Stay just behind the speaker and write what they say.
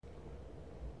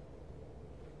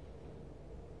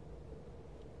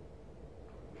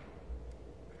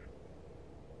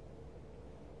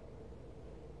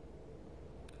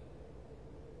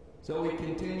So we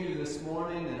continue this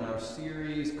morning in our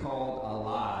series called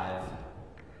Alive,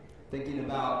 thinking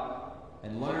about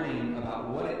and learning about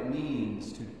what it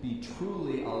means to be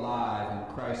truly alive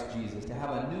in Christ Jesus, to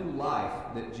have a new life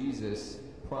that Jesus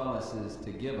promises to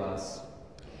give us.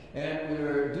 And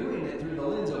we're doing it through the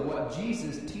lens of what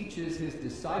Jesus teaches his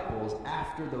disciples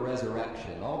after the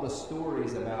resurrection, all the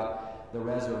stories about the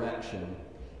resurrection,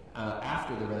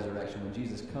 after the resurrection, when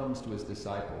Jesus comes to his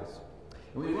disciples.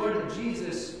 And we've learned that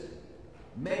Jesus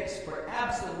makes for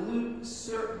absolute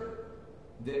certain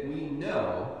that we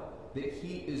know that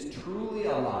he is truly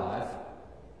alive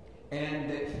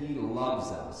and that he loves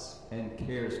us and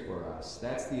cares for us.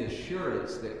 That's the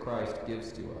assurance that Christ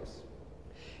gives to us.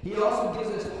 He also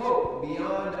gives us hope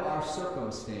beyond our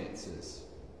circumstances.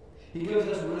 He gives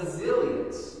us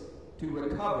resilience to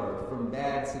recover from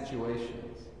bad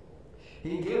situations.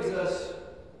 He gives us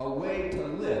a way to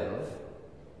live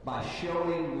by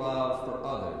showing love for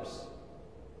others.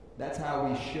 That's how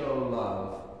we show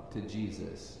love to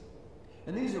Jesus.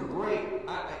 And these are great.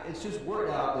 It's just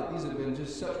worked out that these have been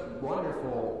just such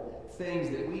wonderful things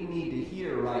that we need to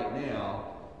hear right now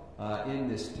in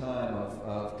this time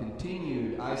of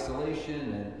continued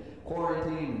isolation and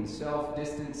quarantine and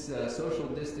self-distance, social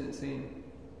distancing.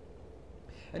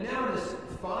 And now in this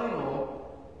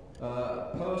final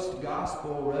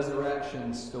post-gospel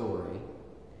resurrection story,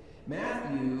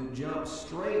 Matthew jumps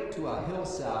straight to a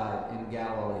hillside in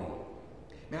Galilee.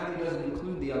 Matthew doesn't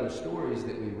include the other stories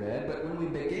that we read, but when we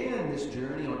began this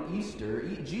journey on Easter,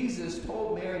 Jesus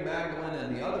told Mary Magdalene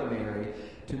and the other Mary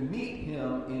to meet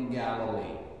him in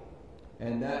Galilee.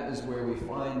 And that is where we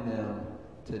find them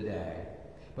today.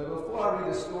 But before I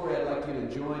read the story, I'd like you to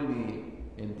join me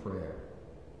in prayer.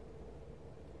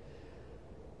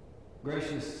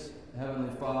 Gracious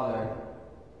Heavenly Father,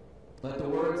 let the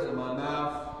words of my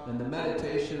mouth and the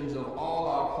meditations of all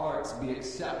our hearts be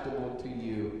acceptable to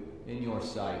you in your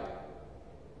sight,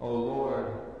 O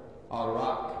Lord, our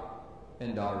rock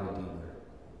and our Redeemer.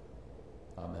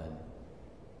 Amen.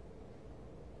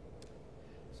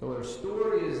 So our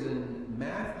story is in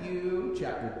Matthew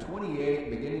chapter 28,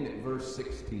 beginning at verse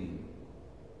 16.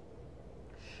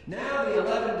 Now the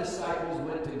 11 disciples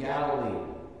went to Galilee,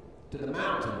 to the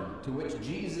mountain to which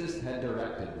Jesus had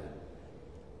directed them.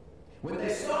 When they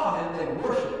saw him, they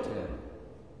worshipped him,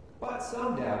 but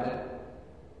some doubted.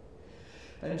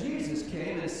 And Jesus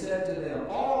came and said to them,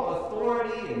 "All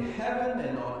authority in heaven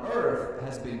and on earth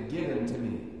has been given to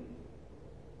me.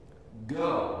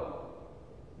 Go,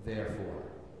 therefore,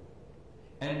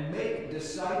 and make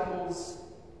disciples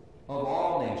of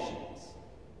all nations,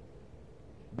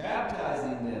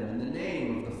 baptizing them in the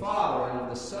name of the Father and of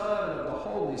the Son and of the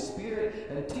Holy Spirit,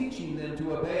 and teaching them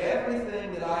to obey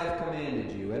everything that I have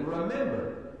commanded you. And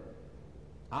remember,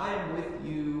 I am with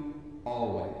you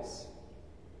always,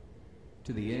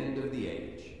 to the end of the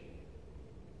age."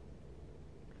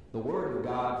 The word of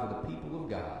God for the people of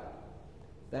God.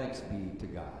 Thanks be to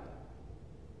God.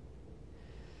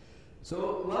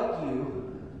 So, like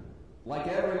you, like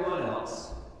everyone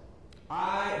else,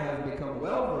 I have become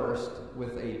well versed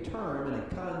with a term and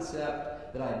a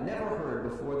concept that I'd never heard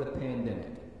before the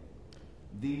pandemic: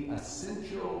 the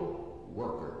essential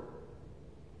worker.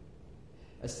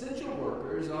 Essential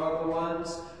workers are the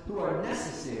ones who are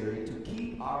necessary to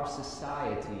keep our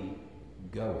society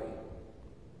going.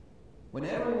 When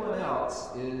everyone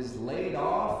else is laid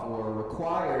off or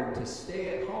required to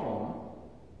stay at home,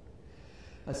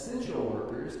 essential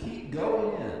workers keep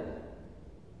going in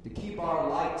to keep our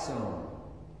lights on,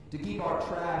 to keep our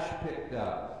trash picked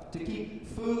up, to keep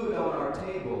food on our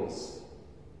tables,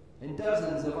 and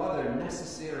dozens of other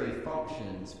necessary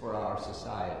functions for our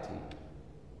society.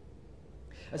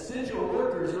 Essential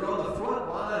workers are on the front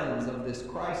lines of this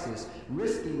crisis,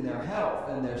 risking their health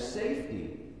and their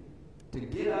safety to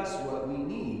get us what we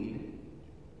need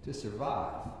to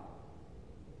survive.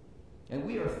 And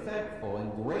we are thankful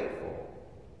and grateful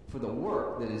for the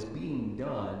work that is being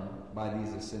done by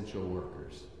these essential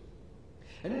workers.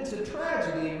 And it's a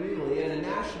tragedy, really, and a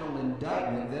national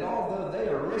indictment that although they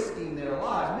are risking their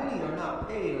lives, many are not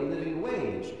paid a living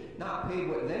wage, not paid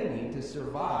what they need to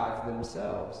survive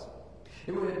themselves.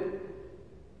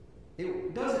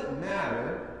 It doesn't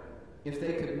matter if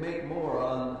they could make more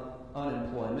on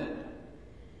unemployment.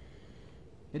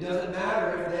 It doesn't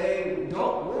matter if they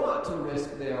don't want to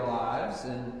risk their lives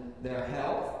and their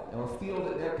health or feel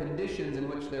that their conditions in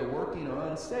which they're working are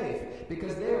unsafe,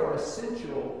 because they are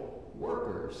essential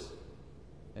workers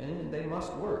and they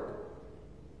must work.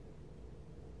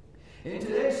 In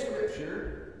today's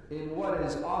scripture, in what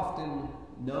is often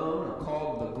known or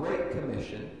called the Great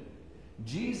Commission,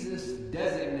 Jesus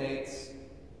designates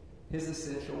his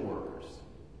essential workers.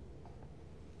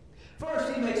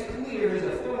 First, he makes clear his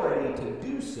authority to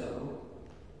do so.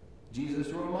 Jesus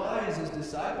reminds his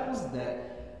disciples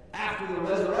that after the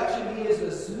resurrection, he has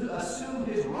assumed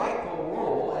his rightful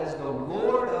role as the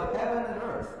Lord of heaven and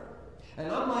earth. And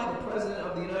unlike the President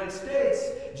of the United States,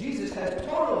 Jesus has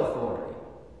total authority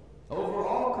over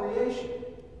all creation.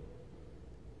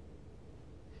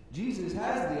 Jesus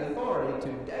has the authority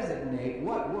to designate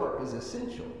what work is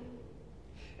essential.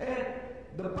 And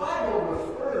the Bible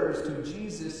refers to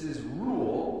Jesus'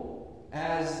 rule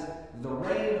as the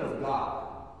reign of God,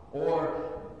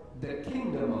 or the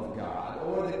kingdom of God,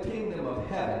 or the kingdom of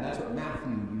heaven. That's what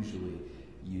Matthew usually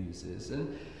uses.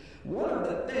 And one of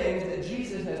the things that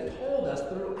Jesus has told us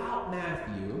throughout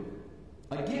Matthew,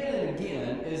 again and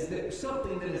again, is that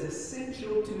something that is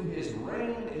essential to his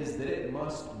reign is that it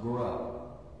must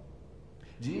grow.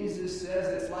 Jesus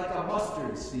says it's like a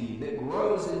mustard seed that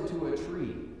grows into a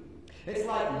tree. It's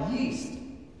like yeast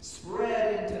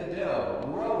spread into dough,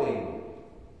 growing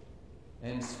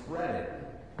and spreading.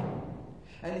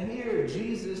 And here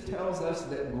Jesus tells us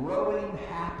that growing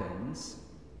happens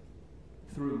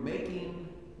through making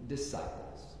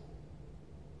disciples.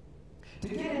 To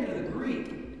get into the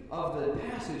Greek of the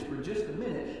passage for just a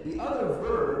minute, the other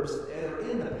verbs that are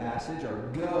in the passage are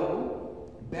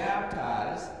go,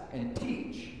 baptize, and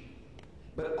teach.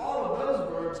 But all of those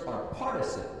verbs are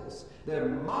participles. They're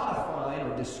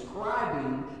modifying or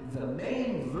describing the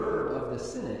main verb of the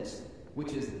sentence,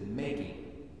 which is making.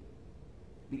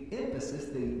 The emphasis,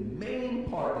 the main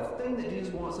part, the thing that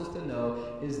Jesus wants us to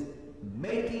know is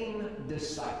making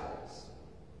disciples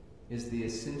is the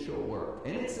essential work.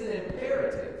 And it's an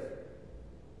imperative.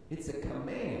 It's a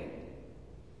command.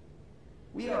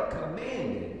 We are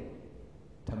commanded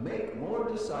to make more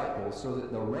disciples so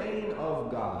that the reign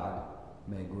of God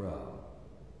may grow.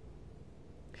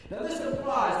 Now this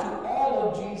applies to all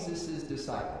of Jesus'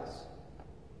 disciples.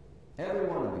 Every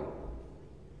one of you.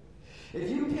 If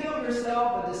you count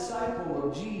yourself a disciple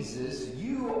of Jesus,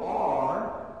 you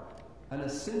are an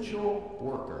essential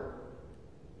worker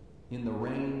in the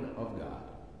reign of God.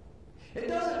 It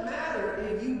doesn't matter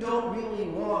if you don't really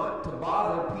want to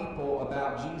bother people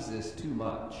about Jesus too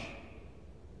much,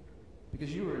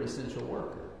 because you are an essential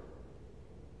worker.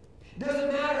 It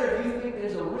doesn't matter if you think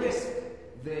there's a risk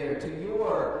there to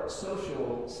your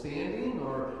social standing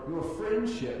or your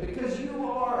friendship, because you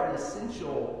are an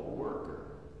essential worker.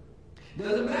 It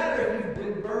doesn't matter if you've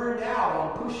been burned out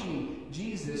on pushy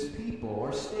Jesus people,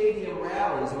 or stadium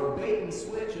rallies, or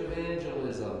bait-and-switch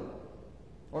evangelism,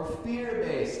 or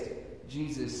fear-based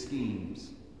Jesus schemes.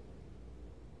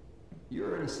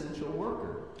 You're an essential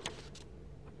worker.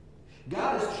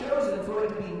 God has chosen for it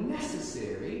to be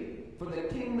necessary for the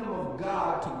kingdom of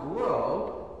God to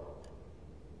grow,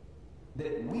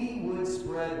 that we would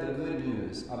spread the good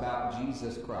news about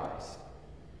Jesus Christ.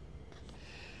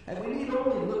 And we need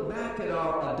only look back at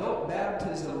our adult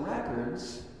baptism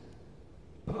records,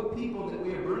 people that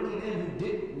we are bringing in who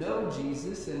didn't know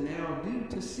Jesus and now do,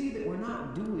 to see that we're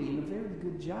not doing a very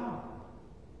good job.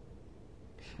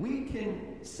 We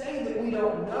can say that we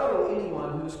don't know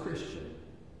anyone who's Christian,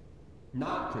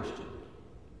 not Christian.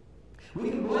 We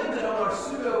can blame it on our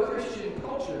pseudo-Christian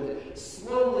culture that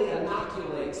slowly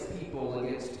inoculates people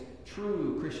against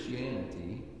true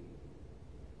Christianity.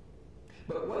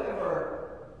 But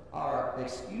whatever our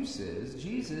excuse is,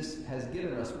 Jesus has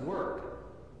given us work,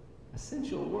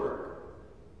 essential work,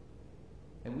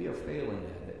 and we are failing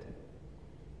at it.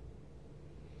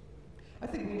 I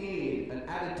think we need an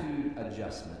attitude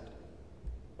adjustment,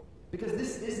 because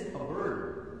this isn't a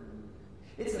burden.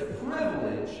 It's a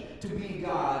privilege to be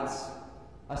God's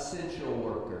essential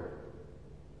worker.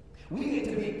 We get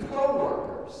to be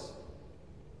co-workers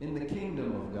in the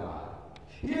kingdom of God.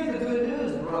 Hear the good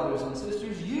news, brothers and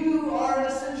sisters. You are an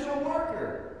essential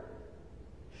worker.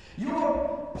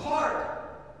 Your part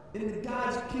in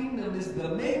God's kingdom is the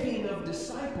making of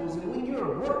disciples. And when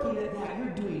you're working at that, you're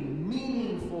doing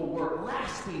meaningful work,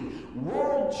 lasting,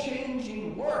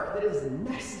 world-changing work that is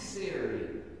necessary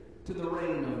to the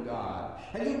reign of God.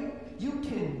 And you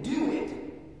can do it.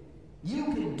 You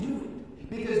can do it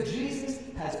because Jesus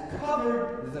has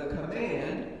covered the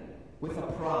command with a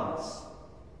promise.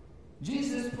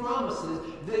 Jesus promises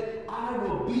that I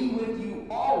will be with you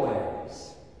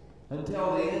always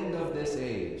until the end of this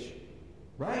age.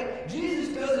 Right?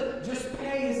 Jesus doesn't just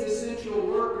pay his essential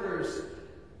workers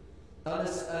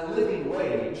a living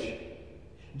wage.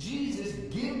 Jesus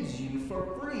gives you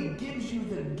for free, gives you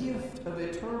the gift of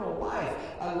eternal life,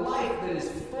 a life that is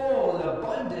full and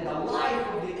abundant, a life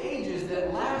of the ages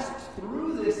that lasts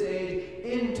through this age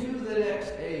into the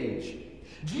next age.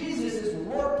 Jesus is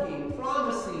working,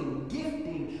 promising,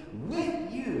 gifting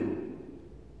with you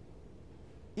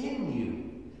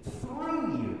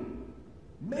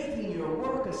making your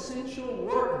work essential,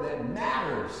 work that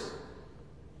matters,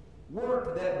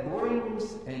 work that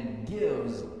brings and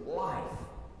gives life.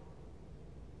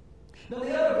 Now,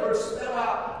 the other verse spell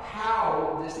out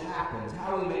how this happens,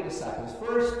 how we make disciples.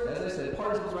 First, as I said,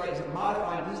 participles, right, is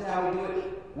modifying. This is how we do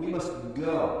it. We must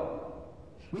go.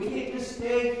 We can't just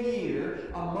stay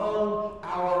here among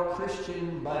our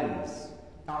Christian buddies,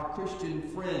 our Christian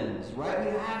friends, right?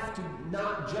 We have to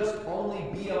not just only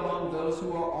be among those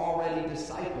who are already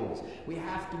disciples. We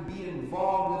have to be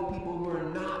involved with people who are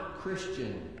not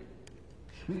Christian.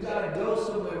 We've got to go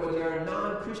somewhere where there are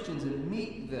non-Christians and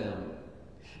meet them.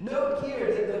 Note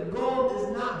here that the goal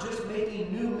is not just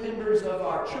making new members of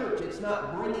our church. It's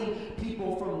not bringing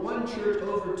people from one church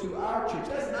over to our church.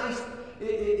 That's nice.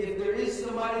 If there is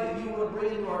somebody that you want to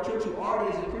bring into our church who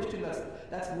already is a Christian,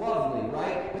 that's lovely,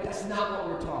 right? But that's not what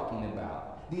we're talking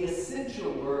about. The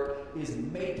essential work is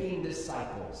making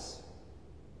disciples,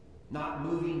 not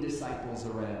moving disciples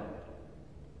around.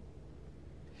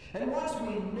 And once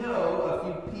we know a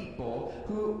few people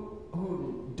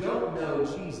who don't know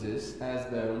Jesus as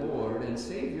their Lord and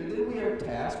Savior, then we are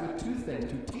tasked with two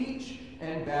things: to teach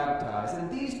and baptize.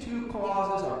 And these two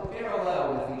clauses are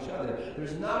parallel with each other.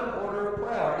 There's not an order of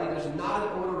priority. There's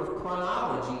not an order of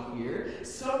chronology here.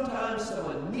 Sometimes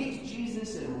someone meets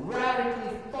Jesus and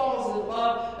radically falls in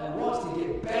love and wants to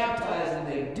get baptized, and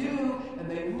they do, and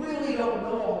they really don't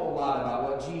know a whole lot about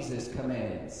what Jesus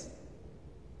commands.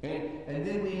 And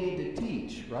then we need to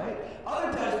teach, right?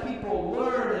 Other times people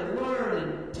learn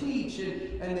and teach,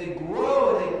 and they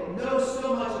grow, and they know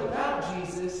so much about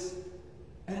Jesus,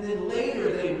 and then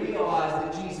later they realize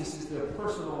that Jesus is their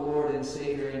personal Lord and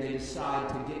Savior, and they decide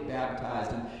to get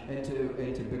baptized and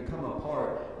to become a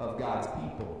part of God's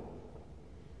people.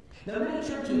 Now, many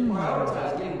churches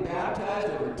prioritize getting baptized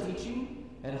over teaching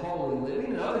and holy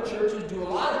living, and other churches do a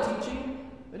lot of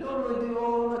teaching, but don't really do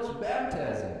all much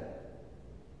baptizing.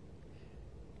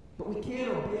 But we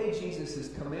can't obey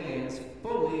Jesus' commands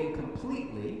fully and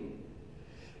completely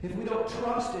if we don't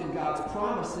trust in God's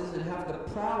promises and have the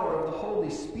power of the Holy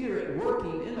Spirit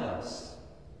working in us.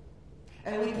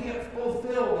 And we can't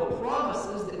fulfill the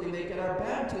promises that we make at our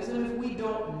baptism if we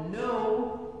don't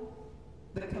know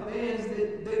the commands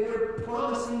that we're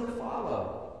promising to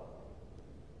follow.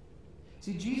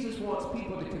 See, Jesus wants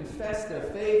people to confess their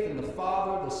faith in the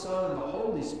Father, the Son, and the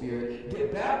Holy Spirit,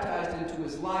 get baptized into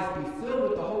his life, be filled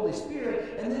with the Holy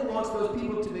Spirit, and then wants those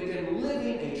people to begin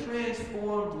living a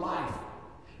transformed life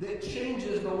that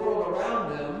changes the world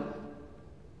around them,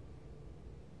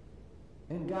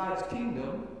 and God's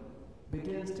kingdom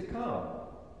begins to come.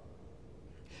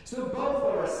 So both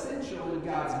are essential in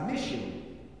God's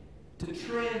mission to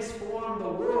transform the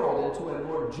world into a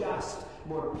more just,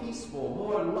 more peaceful,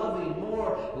 more loving,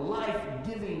 more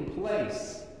life-giving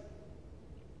place.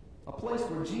 A place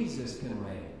where Jesus can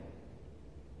reign.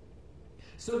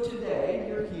 So today,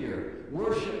 you're here.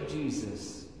 Worship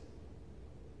Jesus.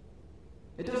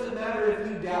 It doesn't matter if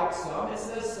you doubt some. It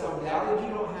says so doubted.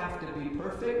 You don't have to be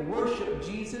perfect. Worship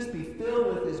Jesus. Be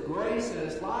filled with his grace and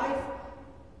his life.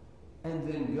 And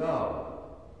then go.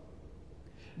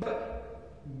 But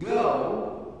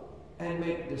go and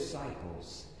make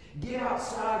disciples. Get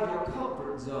outside your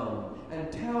comfort zone and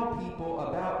tell people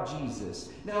about Jesus.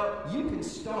 Now, you can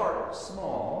start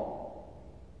small.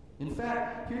 In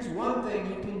fact, here's one thing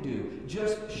you can do.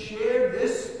 Just share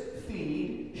this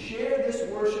feed, share this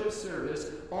worship service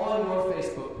on your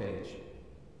Facebook page.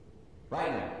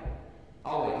 Right now.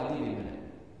 I'll wait. I'll give you a minute.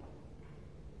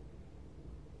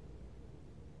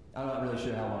 I'm not really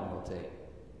sure how long it'll take.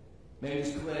 Maybe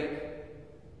just click,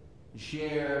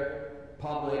 share,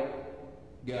 public,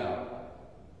 go.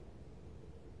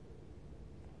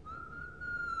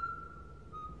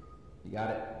 You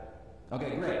got it?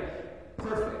 Okay, great.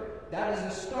 Perfect. That is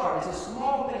a start. It's a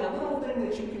small thing, a little thing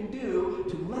that you can do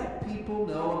to let people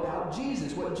know about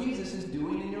Jesus, what Jesus is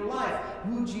doing in your life,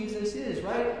 who Jesus is,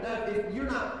 right? Now, if you're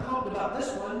not pumped about this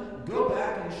one, go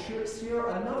back and share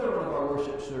another one of our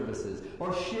worship services,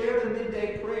 or share the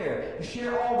midday prayer.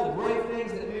 Share all the great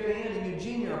things that Mary Ann and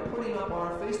Eugenia are putting up on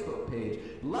our Facebook page.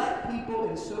 Let people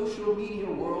in social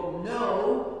media world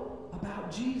know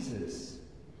about Jesus.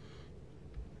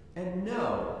 And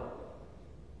know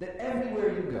that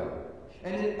everywhere you go,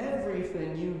 and in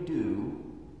everything you do,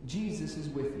 Jesus is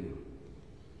with you.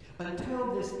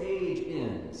 Until this age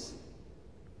ends,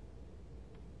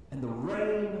 and the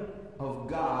reign of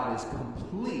God is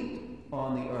complete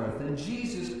on the earth, and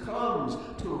Jesus comes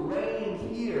to reign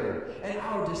here, and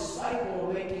our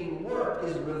disciple-making work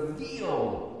is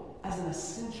revealed as an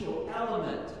essential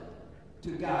element to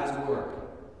God's work.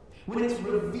 When it's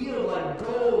revealed like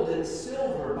gold and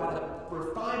silver by the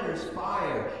refiner's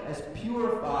fire, as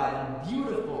purified and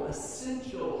beautiful,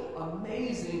 essential,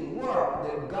 amazing work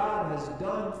that God has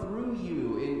done through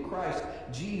you in Christ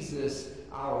Jesus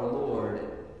our Lord.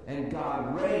 And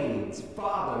God reigns,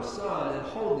 Father, Son, and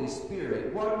Holy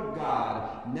Spirit, one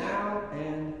God, now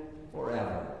and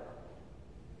forever.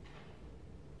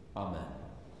 Amen.